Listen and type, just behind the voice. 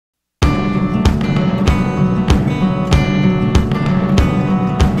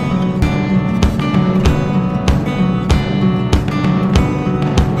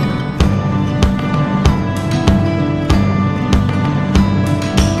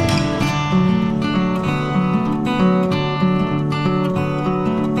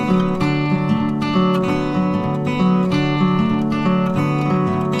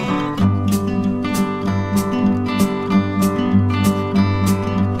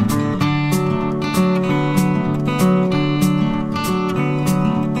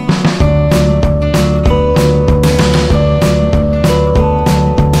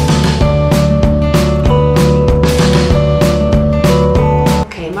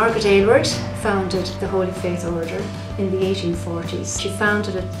Margret Aylward founded the Holy Faith Order in the 1840s. She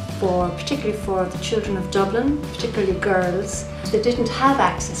founded it particularly for the children of Dublin, particularly girls, that didn't have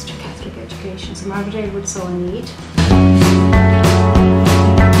access to Catholic education. So Margret Aylward saw a need.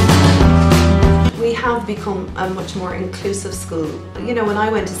 We have become a much more inclusive school. You know, when I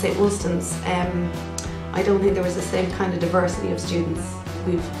went to St. Wolstan's, I don't think there was the same kind of diversity of students.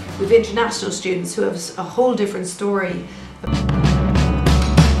 We've international students who have a whole different story.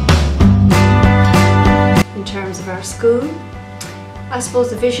 In terms of our school, I suppose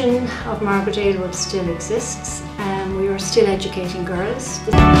the vision of Margret Aylward still exists, and we are still educating girls.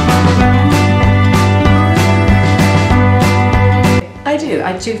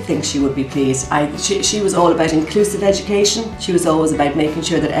 I do think she would be pleased. She was all about inclusive education. She was always about making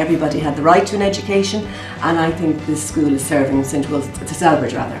sure that everybody had the right to an education, and I think this school is serving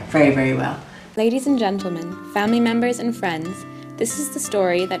Celbridge very, very well. Ladies and gentlemen, family members and friends, this is the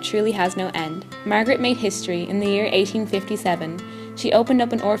story that truly has no end. Margret made history in the year 1857. She opened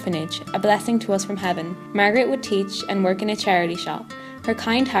up an orphanage, a blessing to us from heaven. Margret would teach and work in a charity shop. Her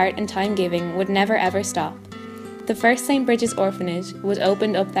kind heart and time giving would never ever stop. The first St. Bridget's orphanage was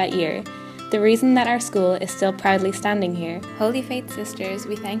opened up that year, the reason that our school is still proudly standing here. Holy Faith Sisters,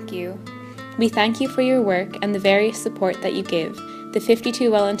 we thank you. We thank you for your work and the various support that you give. The 52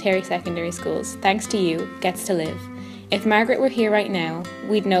 voluntary secondary schools, thanks to you, gets to live. If Margret were here right now,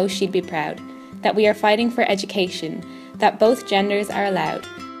 we'd know she'd be proud. That we are fighting for education, that both genders are allowed,